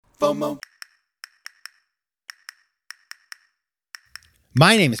FOMO.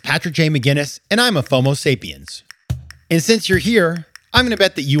 My name is Patrick J. McGinnis, and I'm a FOMO sapiens. And since you're here, I'm going to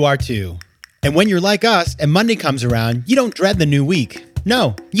bet that you are too. And when you're like us and Monday comes around, you don't dread the new week.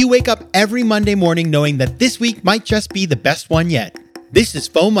 No, you wake up every Monday morning knowing that this week might just be the best one yet. This is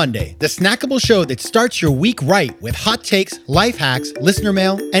FOMO Monday, the snackable show that starts your week right with hot takes, life hacks, listener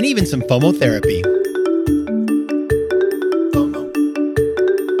mail, and even some FOMO therapy.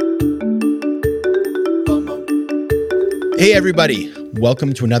 Hey everybody,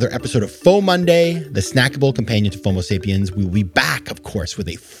 welcome to another episode of FOMO Monday, the snackable companion to FOMO Sapiens. We will be back, of course, with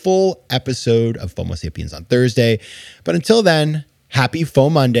a full episode of FOMO Sapiens on Thursday. But until then, happy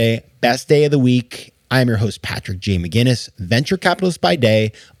FOMO Monday, best day of the week. I am your host, Patrick J. McGinnis, venture capitalist by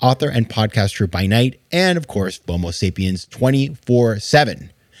day, author and podcaster by night, and of course, FOMO Sapiens 24/7.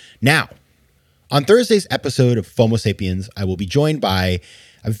 Now, on Thursday's episode of FOMO Sapiens, I will be joined by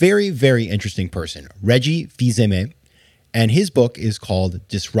a very, very interesting person, Reggie Fils-Aimé, and his book is called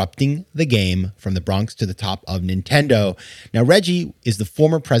Disrupting the Game: From the Bronx to the Top of Nintendo. Now, Reggie is the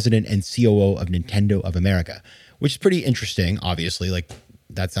former president and COO of Nintendo of America, which is pretty interesting, obviously. Like,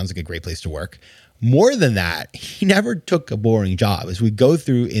 that sounds like a great place to work. More than that, he never took a boring job. As we go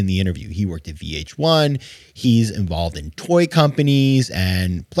through in the interview, he worked at VH1. He's involved in toy companies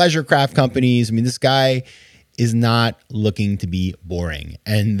and pleasure craft companies. I mean, this guy is not looking to be boring.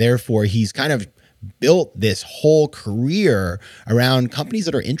 And therefore, he's kind of built this whole career around companies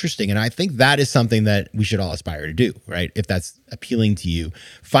that are interesting. And I think that is something that we should all aspire to do, right? If that's appealing to you,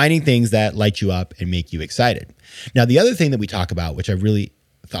 finding things that light you up and make you excited. Now, the other thing that we talk about, which I really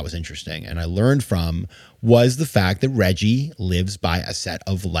thought was interesting and I learned from, was the fact that Reggie lives by a set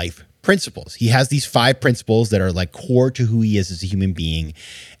of life principles. He has these 5 principles that are like core to who he is as a human being,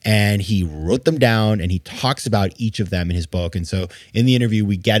 and he wrote them down and he talks about each of them in his book. And so in the interview,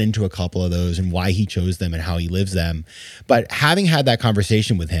 we get into a couple of those and why he chose them and how he lives them. But having had that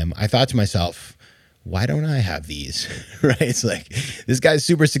conversation with him, I thought to myself, why don't I have these? Right? It's like, this guy's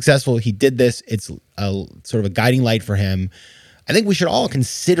super successful. He did this. It's a sort of a guiding light for him. I think we should all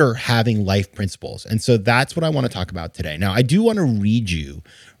consider having life principles. And so that's what I want to talk about today. Now, I do want to read you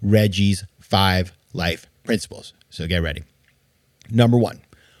Reggie's 5 life principles. So get ready. Number 1,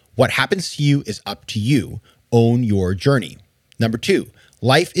 what happens to you is up to you. Own your journey. Number 2,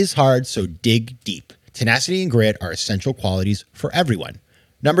 life is hard, so dig deep. Tenacity and grit are essential qualities for everyone.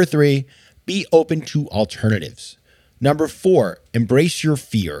 Number 3, be open to alternatives. Number 4, embrace your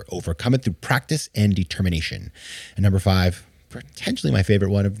fear. Overcome it through practice and determination. And number 5, potentially my favorite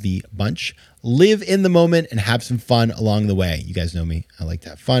one of the bunch, live in the moment and have some fun along the way. You guys know me. I like to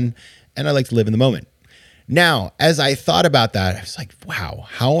have fun and I like to live in the moment. Now, as I thought about that, I was like, wow,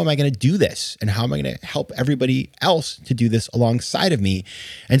 how am I going to do this? And how am I going to help everybody else to do this alongside of me?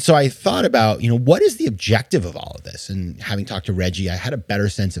 And so I thought about, what is the objective of all of this? And having talked to Reggie, I had a better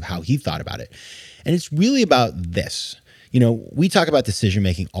sense of how he thought about it. And it's really about this. We talk about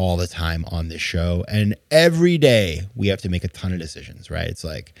decision-making all the time on this show, and every day we have to make a ton of decisions, right? It's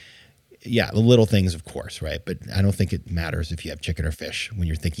like, yeah, the little things, of course, right? But I don't think it matters if you have chicken or fish when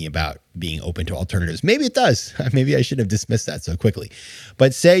you're thinking about being open to alternatives. Maybe it does. Maybe I should have dismissed that so quickly.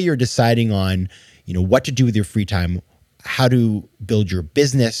 But say you're deciding on, what to do with your free time, how to build your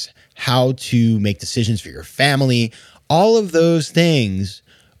business, how to make decisions for your family, all of those things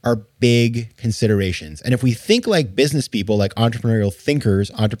are big considerations. And if we think like business people, like entrepreneurial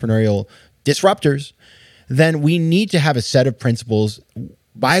thinkers, entrepreneurial disruptors, then we need to have a set of principles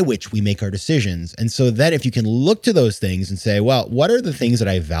by which we make our decisions. And so that if you can look to those things and say, well, what are the things that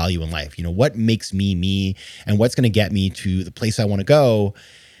I value in life? What makes me me and what's going to get me to the place I want to go?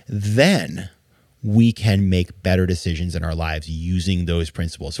 Then we can make better decisions in our lives using those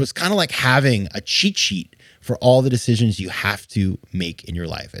principles. So it's kind of like having a cheat sheet for all the decisions you have to make in your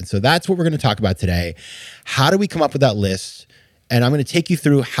life. And so that's what we're going to talk about today. How do we come up with that list? And I'm going to take you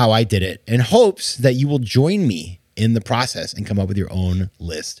through how I did it in hopes that you will join me in the process and come up with your own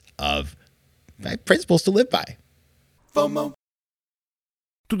list of principles to live by. FOMO.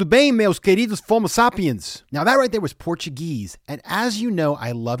 Tudo bem, meus queridos FOMO sapiens? Now that right there was Portuguese. And as you know,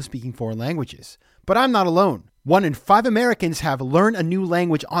 I love speaking foreign languages. But I'm not alone. 1 in 5 Americans have learned a new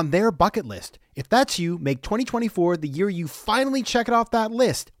language on their bucket list. If that's you, make 2024 the year you finally check it off that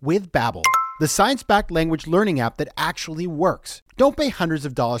list with Babbel, the science-backed language learning app that actually works. Don't pay hundreds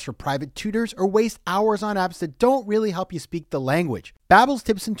of dollars for private tutors or waste hours on apps that don't really help you speak the language. Babbel's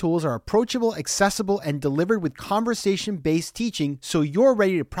tips and tools are approachable, accessible, and delivered with conversation-based teaching so you're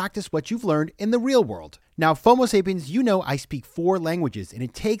ready to practice what you've learned in the real world. Now, FOMO Sapiens, you know I speak 4 languages, and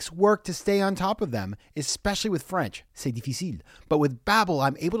it takes work to stay on top of them, especially with French. C'est difficile. But with Babbel,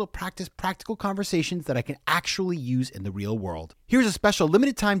 I'm able to practice practical conversations that I can actually use in the real world. Here's a special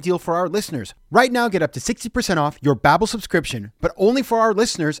limited time deal for our listeners. Right now, get up to 60% off your Babbel subscription, but only for our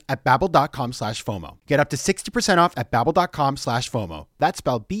listeners at babbel.com/FOMO. Get up to 60% off at babbel.com/FOMO. That's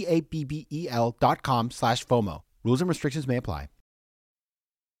spelled BABBEL.com/FOMO. Rules and restrictions may apply.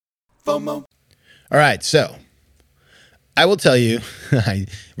 FOMO. All right, so I will tell you,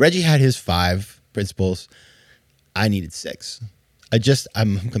 Reggie had his 5 principles. I needed 6.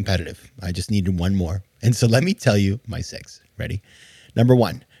 I'm competitive. I just needed 1 more. And so let me tell you my 6. Ready? Number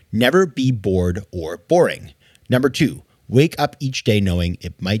 1, never be bored or boring. Number 2, wake up each day knowing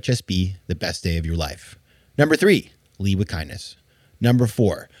it might just be the best day of your life. Number 3, lead with kindness. Number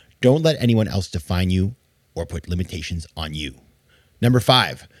 4, don't let anyone else define you or put limitations on you. Number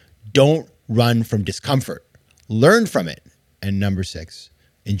 5, don't run from discomfort. Learn from it. And number 6,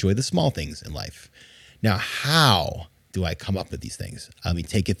 enjoy the small things in life. Now, how do I come up with these things? Let me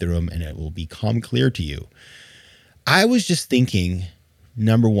take you through them and it will become clear to you. I was just thinking,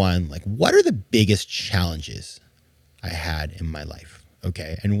 number 1, like, what are the biggest challenges I had in my life?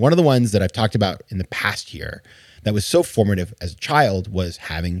 Okay. And one of the ones that I've talked about in the past year that was so formative as a child was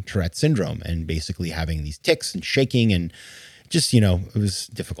having Tourette syndrome and basically having these tics and shaking and just, it was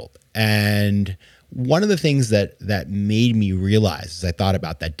difficult. And one of the things that made me realize as I thought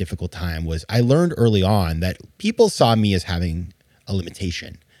about that difficult time was I learned early on that people saw me as having a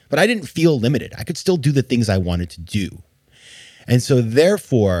limitation, but I didn't feel limited. I could still do the things I wanted to do. And so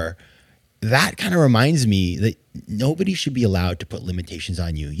therefore, that kind of reminds me that nobody should be allowed to put limitations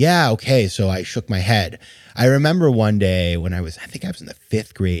on you. Yeah, okay, so I shook my head. I remember one day when I think I was in the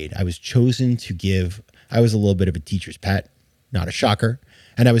 5th grade, I was chosen to I was a little bit of a teacher's pet. Not a shocker.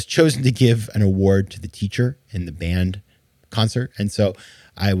 And I was chosen to give an award to the teacher in the band concert. And so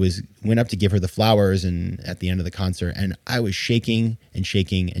I went up to give her the flowers and at the end of the concert, and I was shaking and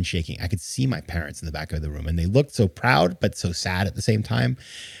shaking and shaking. I could see my parents in the back of the room, and they looked so proud, but so sad at the same time.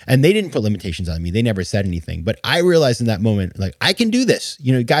 And they didn't put limitations on me. They never said anything. But I realized in that moment, like, I can do this.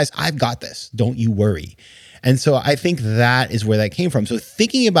 Guys, I've got this. Don't you worry. And so I think that is where that came from. So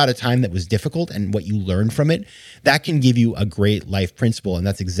thinking about a time that was difficult and what you learned from it, that can give you a great life principle. And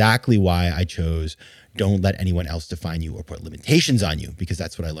that's exactly why I chose don't let anyone else define you or put limitations on you, because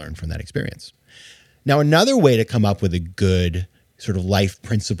that's what I learned from that experience. Now, another way to come up with a good sort of life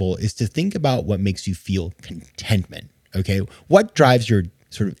principle is to think about what makes you feel contentment. Okay. What drives your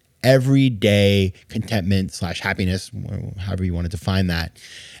sort of everyday contentment / happiness, however you want to define that.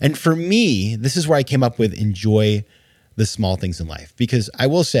 And for me, this is where I came up with enjoy the small things in life. Because I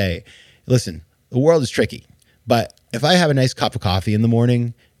will say, listen, the world is tricky, but if I have a nice cup of coffee in the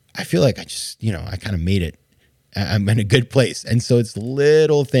morning, I feel like I just, I kind of made it. I'm in a good place. And so it's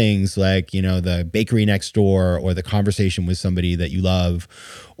little things like, the bakery next door or the conversation with somebody that you love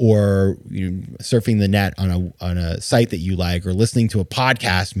or surfing the net on a site that you like or listening to a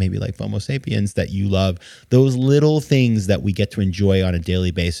podcast, maybe like FOMO Sapiens that you love. Those little things that we get to enjoy on a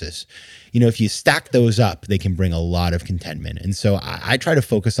daily basis. If you stack those up, they can bring a lot of contentment. And so I try to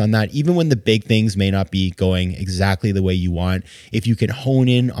focus on that, even when the big things may not be going exactly the way you want. If you can hone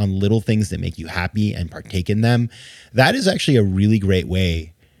in on little things that make you happy and partake in them, that is actually a really great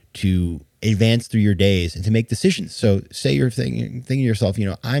way to advance through your days and to make decisions. So say you're thinking to yourself,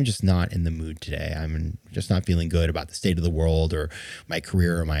 I'm just not in the mood today. I'm just not feeling good about the state of the world or my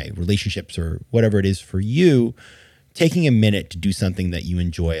career or my relationships or whatever it is for you. Taking a minute to do something that you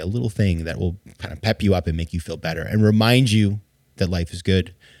enjoy, a little thing that will kind of pep you up and make you feel better and remind you that life is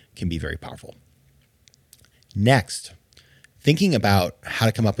good, can be very powerful. Next, thinking about how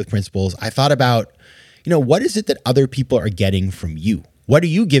to come up with principles, I thought about, what is it that other people are getting from you? What are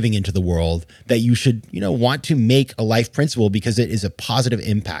you giving into the world that you should, want to make a life principle because it is a positive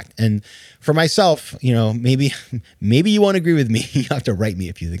impact? And for myself, maybe you won't agree with me. You have to write me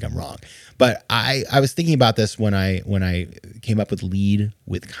if you think I'm wrong. But I was thinking about this when I came up with lead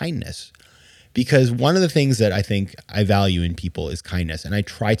with kindness, because one of the things that I think I value in people is kindness, and I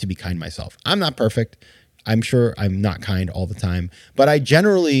try to be kind myself. I'm not perfect. I'm sure I'm not kind all the time, but I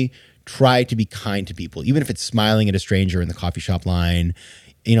generally try to be kind to people, even if it's smiling at a stranger in the coffee shop line.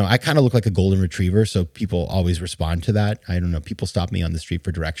 I kind of look like a golden retriever, so people always respond to that. I don't know. People stop me on the street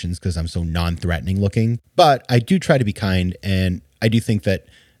for directions because I'm so non-threatening looking, but I do try to be kind. And I do think that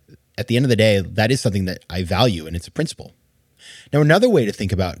at the end of the day, that is something that I value, and it's a principle. Now, another way to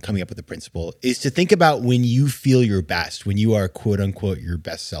think about coming up with a principle is to think about when you feel your best, when you are quote unquote your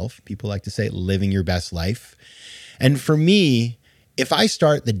best self. People like to say living your best life. And for me, if I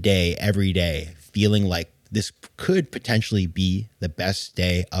start the day every day feeling like this could potentially be the best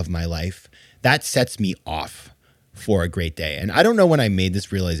day of my life, that sets me off for a great day. And I don't know when I made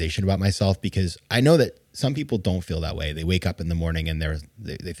this realization about myself, because I know that some people don't feel that way. They wake up in the morning and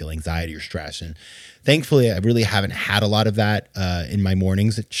they feel anxiety or stress. And thankfully, I really haven't had a lot of that in my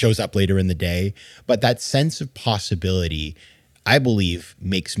mornings. It shows up later in the day. But that sense of possibility, I believe,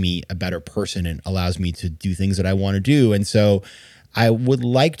 makes me a better person and allows me to do things that I want to do. And so I would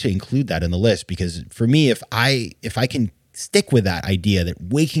like to include that in the list, because for me, if I can stick with that idea that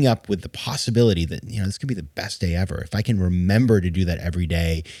waking up with the possibility that, this could be the best day ever, if I can remember to do that every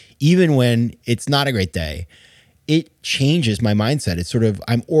day, even when it's not a great day, it changes my mindset. It's sort of,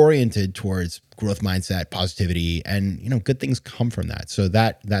 I'm oriented towards growth mindset, positivity, and, good things come from that. So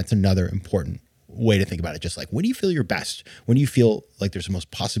that's another important way to think about it. Just like, when do you feel your best? When do you feel like there's the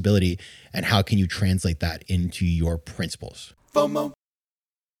most possibility, and how can you translate that into your principles? FOMO.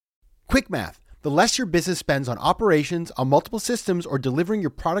 Quick math. The less your business spends on operations, on multiple systems, or delivering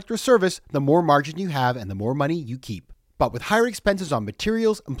your product or service, the more margin you have and the more money you keep. But with higher expenses on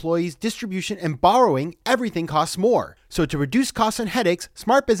materials, employees, distribution, and borrowing, everything costs more. So to reduce costs and headaches,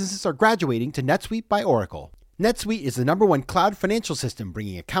 smart businesses are graduating to NetSuite by Oracle. NetSuite is the #1 cloud financial system,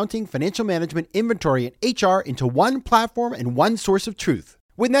 bringing accounting, financial management, inventory, and HR into one platform and one source of truth.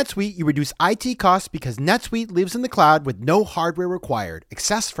 With NetSuite, you reduce IT costs because NetSuite lives in the cloud with no hardware required,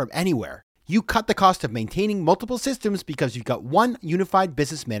 accessed from anywhere. You cut the cost of maintaining multiple systems because you've got one unified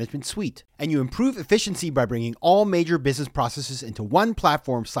business management suite. And you improve efficiency by bringing all major business processes into one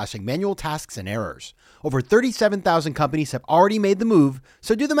platform, slashing manual tasks and errors. Over 37,000 companies have already made the move,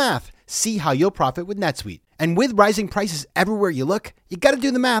 so do the math. See how you'll profit with NetSuite. And with rising prices everywhere you look, you gotta do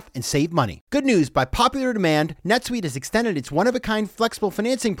the math and save money. Good news, by popular demand, NetSuite has extended its one-of-a-kind flexible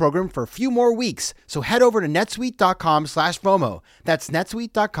financing program for a few more weeks. So head over to netsuite.com/FOMO. That's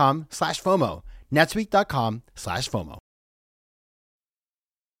netsuite.com/FOMO. netsuite.com/FOMO.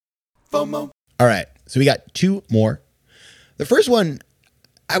 FOMO. All right, so we got two more. The first one,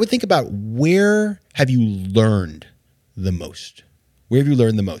 I would think about, where have you learned the most? Where have you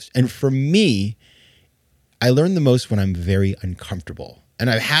learned the most? And for me, I learn the most when I'm very uncomfortable. And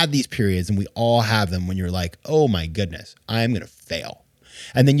I've had these periods, and we all have them, when you're like, oh my goodness, I'm going to fail.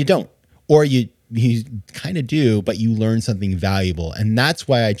 And then you don't. Or you kind of do, but you learn something valuable. And that's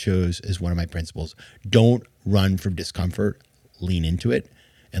why I chose as one of my principles, don't run from discomfort, lean into it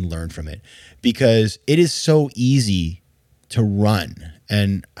and learn from it. Because it is so easy to run.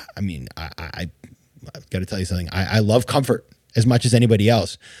 And I mean, I've got to tell you something. I love comfort as much as anybody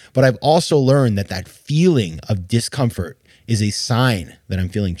else. But I've also learned that feeling of discomfort is a sign that I'm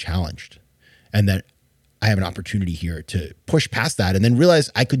feeling challenged, and that I have an opportunity here to push past that and then realize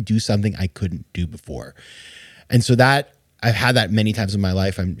I could do something I couldn't do before. And so that, I've had that many times in my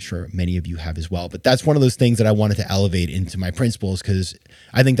life. I'm sure many of you have as well. But that's one of those things that I wanted to elevate into my principles, because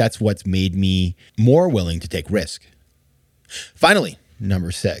I think that's what's made me more willing to take risk. Finally,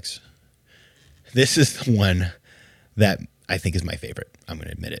 number 6. This is the one that I think is my favorite. I'm going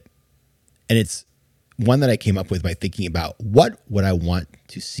to admit it. And it's one that I came up with by thinking about, what would I want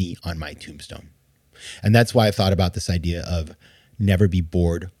to see on my tombstone? And that's why I thought about this idea of never be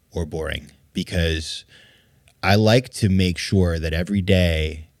bored or boring, because I like to make sure that every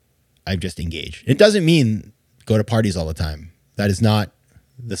day I've just engaged. It doesn't mean go to parties all the time. That is not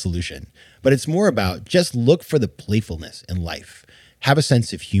the solution. But it's more about just look for the playfulness in life. Have a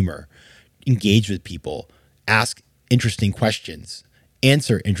sense of humor. Engage with people. Ask interesting questions,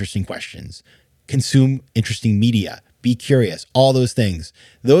 answer interesting questions, consume interesting media, be curious, all those things.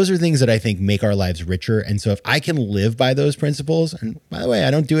 Those are things that I think make our lives richer. And so if I can live by those principles, and by the way,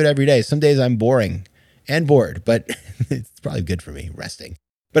 I don't do it every day. Some days I'm boring and bored, but it's probably good for me, resting.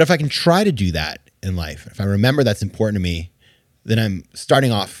 But if I can try to do that in life, if I remember that's important to me, then I'm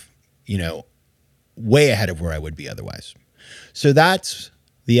starting off, way ahead of where I would be otherwise. So that's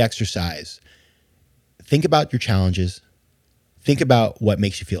the exercise. Think about your challenges. Think about what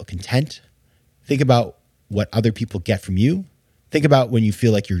makes you feel content. Think about what other people get from you. Think about when you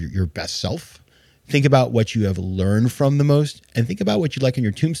feel like you're your best self. Think about what you have learned from the most, and think about what you like on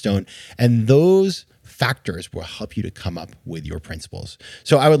your tombstone. And those factors will help you to come up with your principles.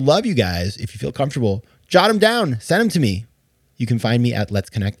 So I would love you guys, if you feel comfortable, jot them down, send them to me. You can find me at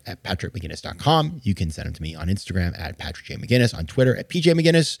letsconnect@patrickmcginnis.com. You can send them to me on Instagram at Patrick J. McGinnis, on Twitter at PJ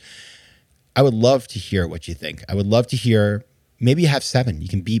McGinnis. I would love to hear what you think. I would love to hear, maybe you have 7. You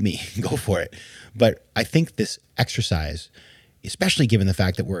can beat me. Go for it. But I think this exercise especially given the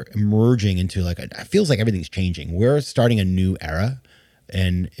fact that we're emerging into it feels like everything's changing. We're starting a new era,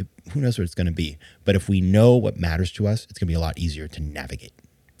 and who knows what it's going to be. But if we know what matters to us, it's going to be a lot easier to navigate.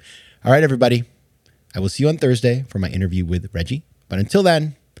 All right, everybody. I will see you on Thursday for my interview with Reggie. But until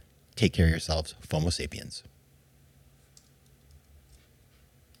then, take care of yourselves. FOMO Sapiens.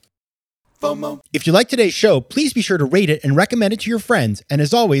 FOMO. If you like today's show, please be sure to rate it and recommend it to your friends. And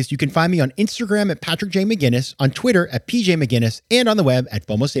as always, you can find me on Instagram at Patrick J. McGinnis, on Twitter at PJ McGinnis, and on the web at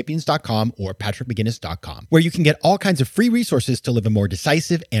FOMOSapiens.com or PatrickMcGinnis.com, where you can get all kinds of free resources to live a more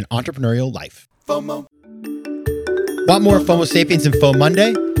decisive and entrepreneurial life. FOMO. Want more FOMO Sapiens and FOMO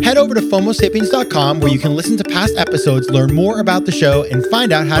Monday? Head over to FOMOSapiens.com, where you can listen to past episodes, learn more about the show, and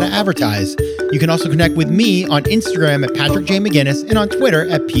find out how to advertise. You can also connect with me on Instagram at Patrick J. McGinnis and on Twitter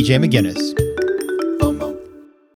at PJ McGinnis.